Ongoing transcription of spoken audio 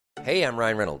Hey, I'm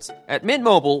Ryan Reynolds. At Mint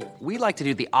Mobile, we like to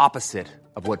do the opposite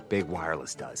of what Big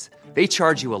Wireless does. They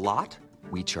charge you a lot,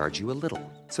 we charge you a little.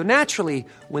 So naturally,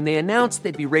 when they announced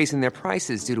they'd be raising their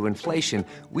prices due to inflation,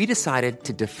 we decided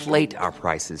to deflate our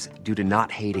prices due to not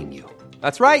hating you.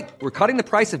 That's right. We're cutting the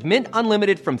price of Mint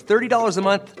Unlimited from $30 a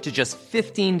month to just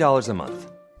 $15 a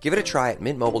month. Give it a try at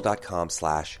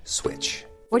mintmobile.com/switch.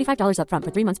 $45 up front for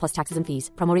 3 months plus taxes and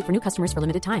fees. Promo rate for new customers for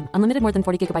limited time. Unlimited more than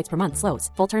 40 gigabytes per month. Slows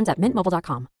full terms at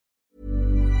mintmobile.com.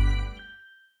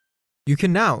 You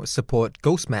can now support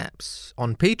Ghost Maps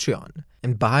on Patreon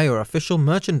and buy our official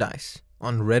merchandise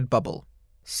on Redbubble.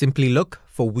 Simply look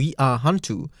for We Are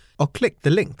Hantu or click the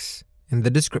links in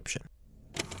the description.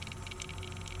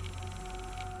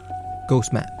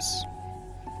 Ghost Maps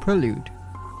Prelude,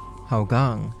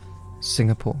 Hougang,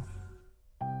 Singapore.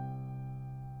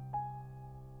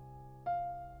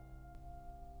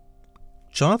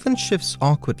 Jonathan shifts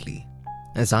awkwardly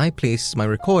as I place my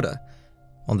recorder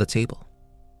on the table.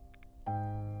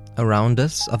 Around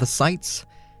us are the sights,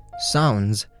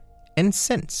 sounds, and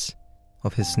scents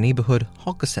of his neighborhood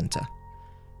hawker center,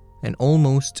 an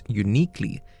almost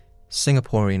uniquely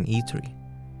Singaporean eatery.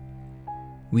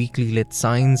 Weekly lit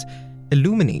signs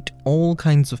illuminate all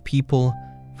kinds of people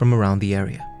from around the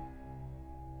area.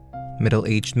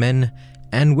 Middle-aged men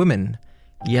and women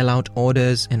yell out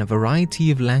orders in a variety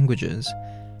of languages,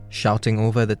 shouting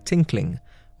over the tinkling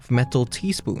of metal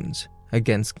teaspoons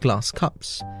against glass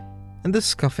cups and the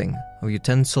scuffing of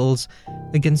utensils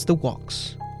against the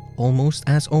woks, almost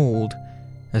as old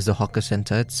as the hawker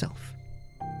center itself.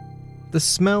 The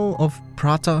smell of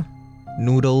prata,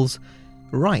 noodles,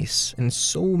 rice, and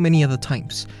so many other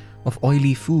types of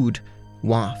oily food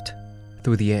waft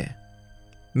through the air,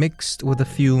 mixed with the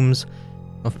fumes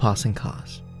of passing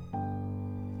cars.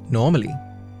 Normally,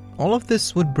 all of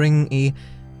this would bring a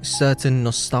certain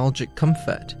nostalgic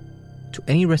comfort to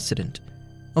any resident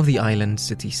of the island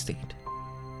city-state.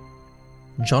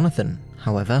 Jonathan,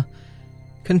 however,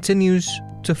 continues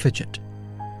to fidget,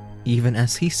 even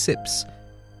as he sips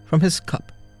from his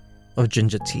cup of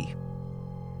ginger tea.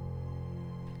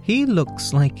 He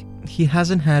looks like he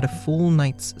hasn't had a full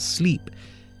night's sleep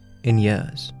in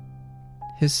years.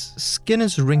 His skin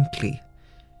is wrinkly,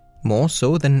 more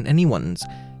so than anyone's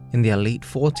in their late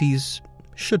 40s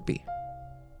should be.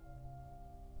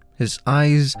 His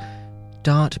eyes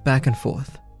dart back and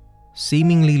forth,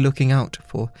 seemingly looking out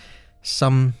for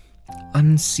some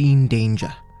unseen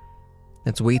danger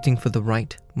that's waiting for the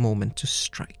right moment to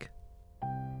strike.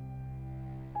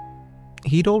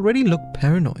 He'd already looked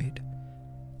paranoid,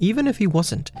 even if he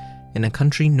wasn't in a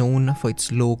country known for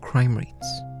its low crime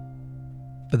rates.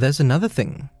 But there's another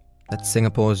thing that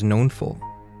Singapore is known for.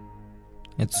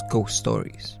 It's ghost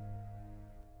stories.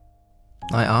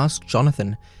 I asked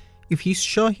Jonathan if he's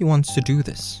sure he wants to do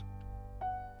this.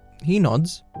 He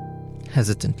nods,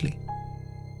 hesitantly.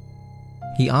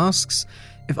 He asks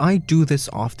if I do this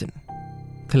often,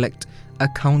 collect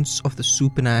accounts of the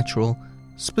supernatural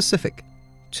specific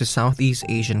to Southeast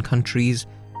Asian countries,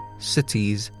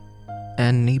 cities,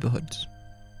 and neighborhoods.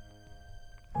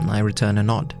 I return a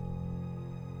nod.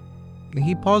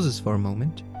 He pauses for a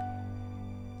moment,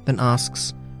 then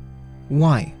asks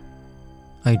why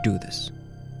I do this.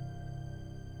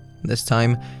 This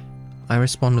time, I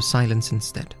respond with silence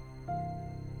instead,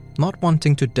 not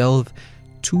wanting to delve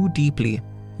too deeply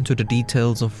into the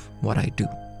details of what I do.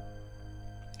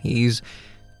 He's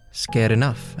scared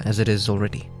enough as it is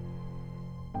already.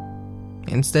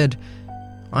 Instead,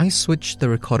 I switch the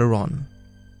recorder on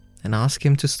and ask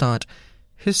him to start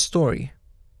his story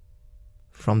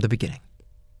from the beginning.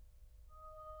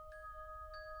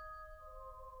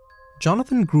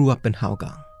 Jonathan grew up in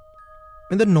Hougang,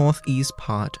 in the northeast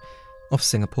part of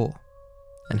Singapore,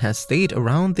 and has stayed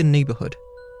around the neighborhood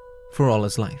for all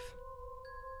his life.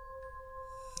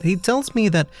 He tells me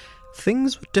that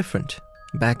things were different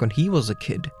back when he was a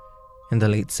kid in the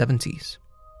late 70s.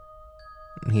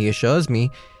 He assures me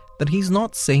that he's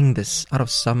not saying this out of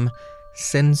some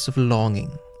sense of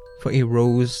longing for a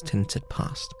rose-tinted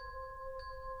past.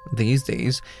 These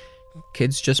days,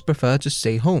 kids just prefer to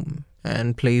stay home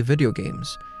and play video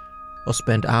games, or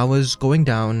spend hours going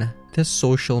down their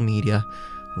social media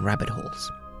rabbit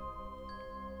holes.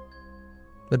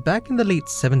 But back in the late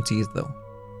 70s, though,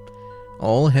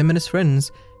 all him and his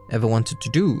friends ever wanted to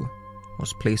do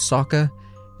was play soccer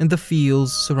in the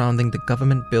fields surrounding the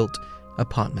government-built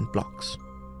apartment blocks.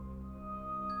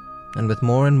 And with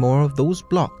more and more of those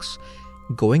blocks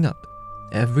going up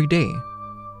every day,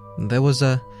 there was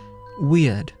a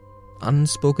weird,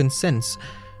 unspoken sense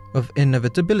of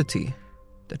inevitability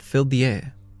that filled the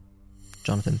air,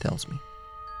 Jonathan tells me.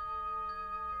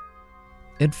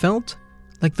 It felt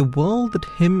like the world that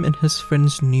him and his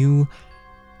friends knew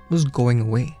was going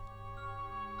away.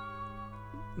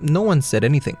 No one said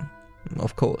anything,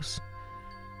 of course.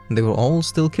 They were all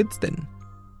still kids then,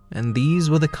 and these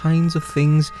were the kinds of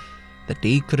things that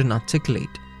they couldn't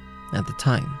articulate at the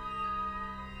time.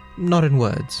 Not in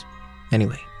words,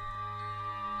 anyway.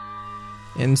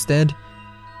 Instead,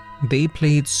 they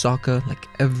played soccer like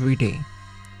every day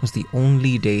was the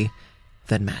only day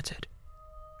that mattered.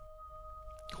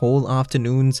 Whole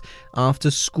afternoons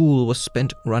after school was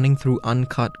spent running through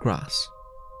uncut grass.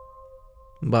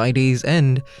 By day's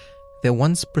end, their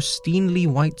once pristinely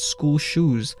white school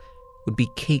shoes would be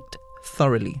caked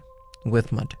thoroughly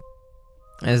with mud,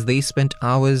 as they spent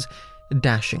hours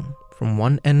dashing from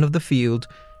one end of the field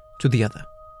to the other,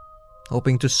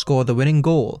 hoping to score the winning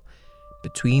goal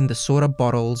between the soda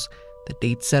bottles that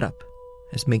they'd set up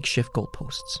as makeshift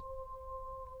goalposts.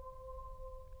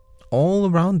 All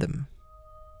around them,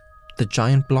 the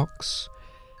giant blocks,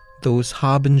 those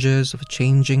harbingers of a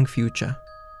changing future,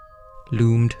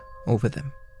 loomed over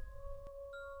them.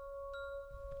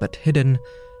 But hidden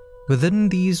within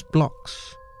these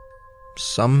blocks,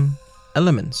 some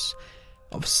elements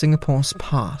of Singapore's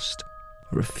past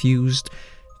refused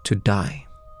to die.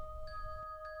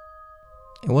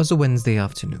 It was a Wednesday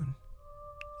afternoon.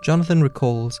 Jonathan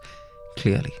recalls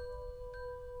clearly.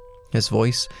 His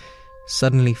voice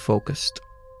suddenly focused,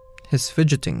 his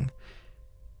fidgeting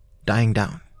dying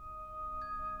down.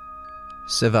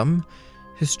 Sivam,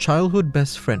 his childhood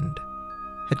best friend,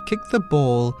 had kicked the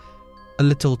ball a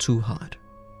little too hard.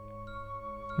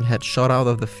 It had shot out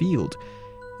of the field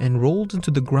and rolled into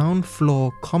the ground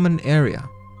floor common area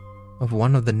of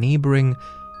one of the neighboring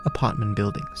apartment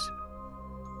buildings.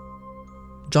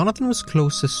 Jonathan was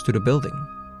closest to the building,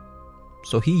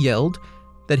 so he yelled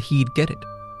that he'd get it,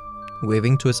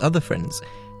 waving to his other friends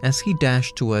as he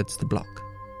dashed towards the block.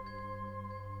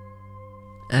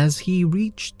 As he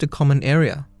reached the common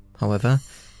area, however,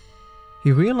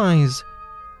 he realized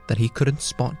that he couldn't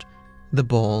spot the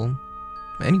ball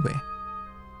anywhere.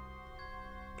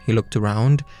 He looked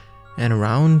around and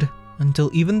around until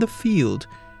even the field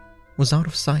was out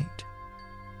of sight.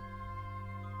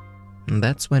 And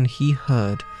that's when he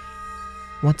heard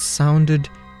what sounded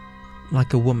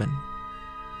like a woman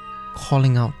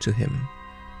calling out to him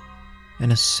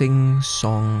in a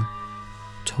sing-song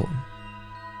tone.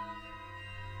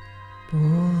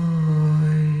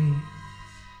 Boy.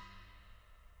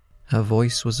 Her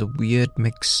voice was a weird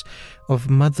mix of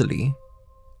motherly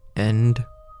and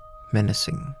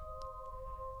menacing.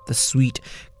 The sweet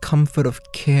comfort of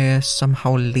care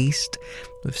somehow laced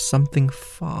with something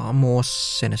far more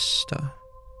sinister.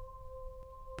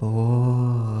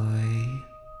 Boy,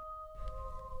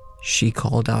 she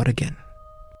called out again.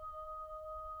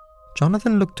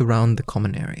 Jonathan looked around the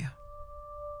common area,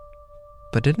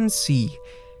 but didn't see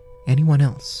anyone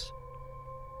else.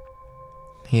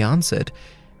 He answered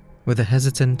with a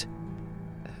hesitant,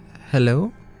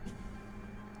 "Hello?"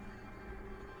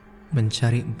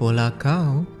 "Mencari bola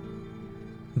kau,"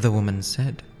 the woman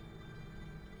said.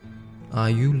 "Are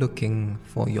you looking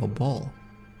for your ball?"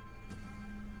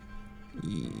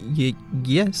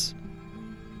 Yes,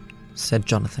 said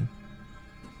Jonathan,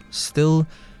 still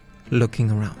looking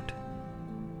around.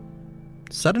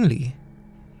 Suddenly,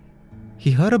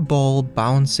 he heard a ball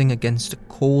bouncing against the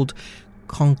cold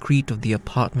concrete of the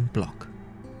apartment block.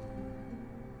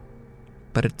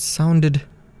 But it sounded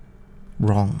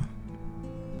wrong.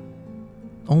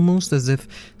 Almost as if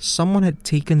someone had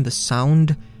taken the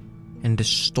sound and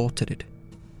distorted it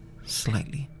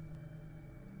slightly.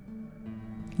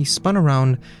 He spun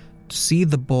around to see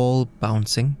the ball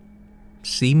bouncing,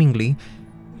 seemingly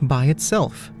by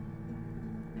itself,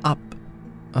 up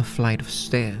a flight of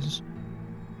stairs,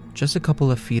 just a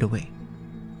couple of feet away.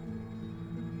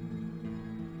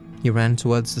 He ran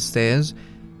towards the stairs,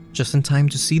 just in time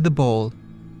to see the ball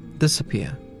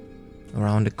disappear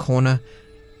around a corner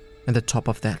at the top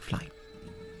of that flight.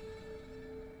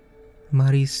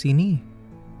 "Mari sini,"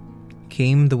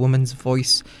 came the woman's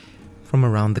voice from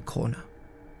around the corner.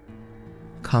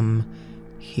 "Come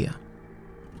here."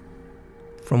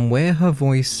 From where her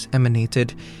voice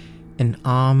emanated, an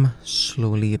arm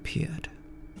slowly appeared.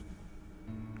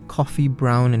 Coffee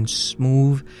brown and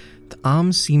smooth, the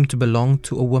arm seemed to belong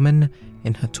to a woman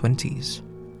in her 20s.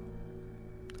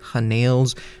 Her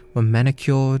nails were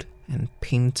manicured and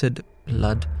painted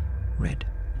blood red.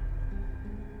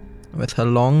 With her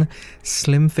long,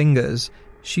 slim fingers,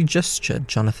 she gestured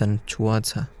Jonathan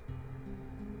towards her.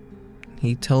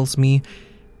 He tells me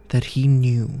that he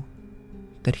knew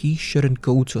that he shouldn't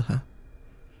go to her,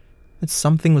 that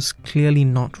something was clearly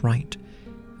not right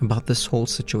about this whole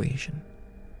situation.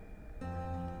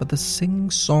 but the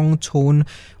sing-song tone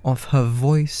of her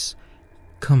voice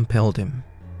compelled him.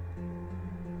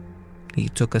 He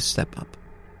took a step up.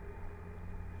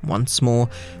 Once more,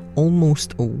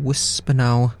 almost a whisper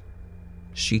now,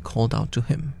 she called out to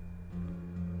him.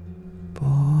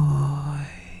 Boy.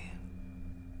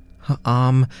 Her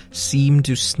arm seemed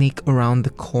to snake around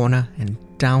the corner and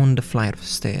down the flight of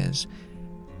stairs,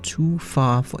 too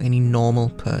far for any normal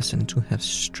person to have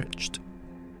stretched.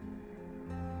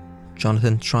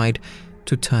 Jonathan tried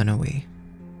to turn away.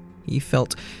 He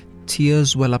felt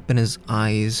tears well up in his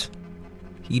eyes.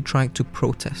 He tried to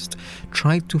protest,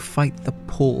 tried to fight the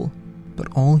pull,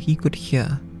 but all he could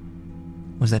hear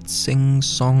was that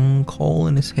sing-song call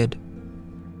in his head,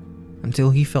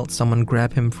 until he felt someone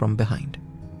grab him from behind.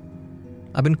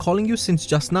 I've been calling you since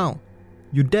just now.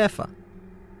 You deafer.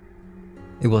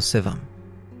 It was Shivam.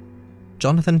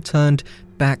 Jonathan turned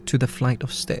back to the flight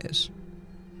of stairs.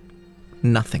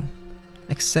 Nothing,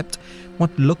 except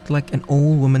what looked like an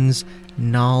old woman's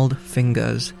gnarled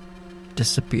fingers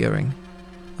disappearing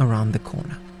around the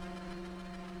corner.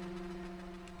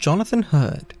 Jonathan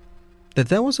heard that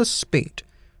there was a spate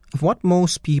of what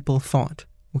most people thought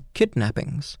were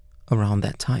kidnappings around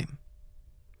that time.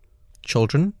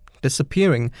 Children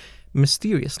disappearing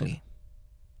mysteriously.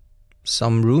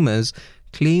 Some rumors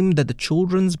claimed that the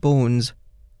children's bones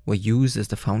were used as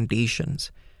the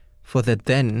foundations for the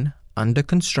then under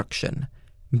construction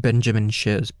Benjamin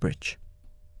Shears Bridge.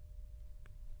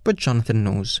 But Jonathan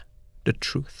knows the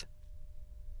truth.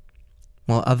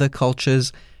 While other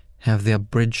cultures have their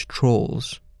bridge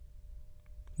trolls,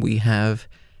 we have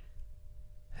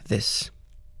this.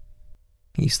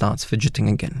 He starts fidgeting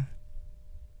again.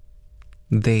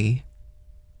 They,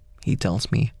 he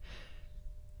tells me,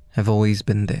 have always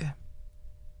been there.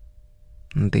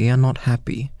 And they are not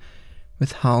happy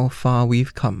with how far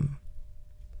we've come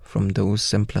from those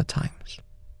simpler times.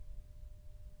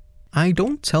 I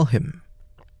don't tell him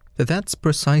that that's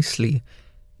precisely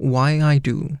why I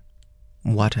do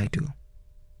what I do.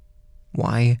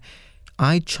 Why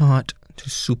I chart to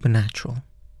supernatural,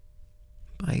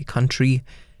 by country,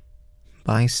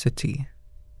 by city,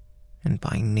 and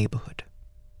by neighborhood.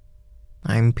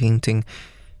 I'm painting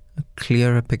a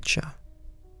clearer picture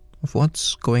of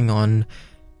what's going on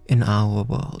in our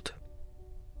world,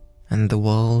 and the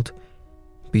world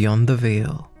beyond the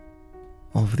veil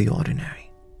of the ordinary.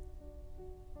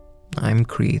 I'm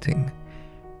creating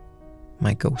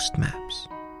my ghost maps.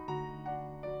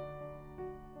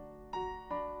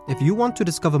 If you want to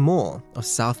discover more of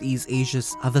Southeast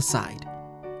Asia's other side,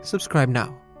 subscribe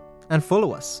now and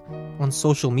follow us on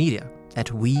social media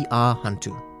at We Are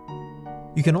Hantu.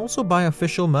 You can also buy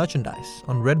official merchandise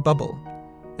on Redbubble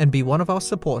and be one of our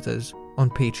supporters on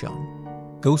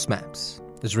Patreon. Ghost Maps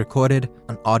is recorded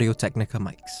on Audio-Technica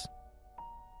mics.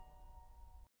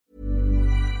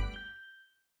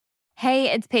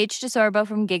 Hey, it's Paige DeSorbo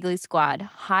from Giggly Squad.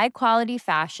 High quality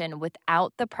fashion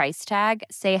without the price tag.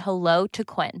 Say hello to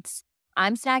Quince.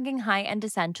 I'm snagging high-end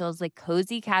essentials like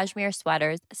cozy cashmere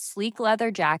sweaters, sleek leather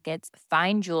jackets,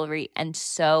 fine jewelry, and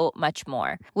so much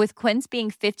more. With Quince being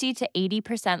 50 to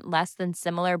 80% less than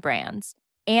similar brands.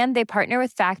 And they partner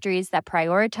with factories that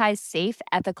prioritize safe,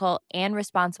 ethical, and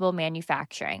responsible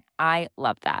manufacturing. I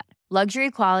love that.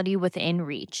 Luxury quality within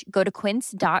reach. Go to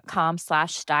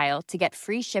quince.com/style to get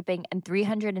free shipping and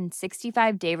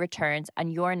 365-day returns on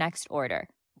your next order.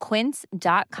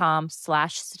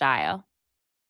 Quince.com/style.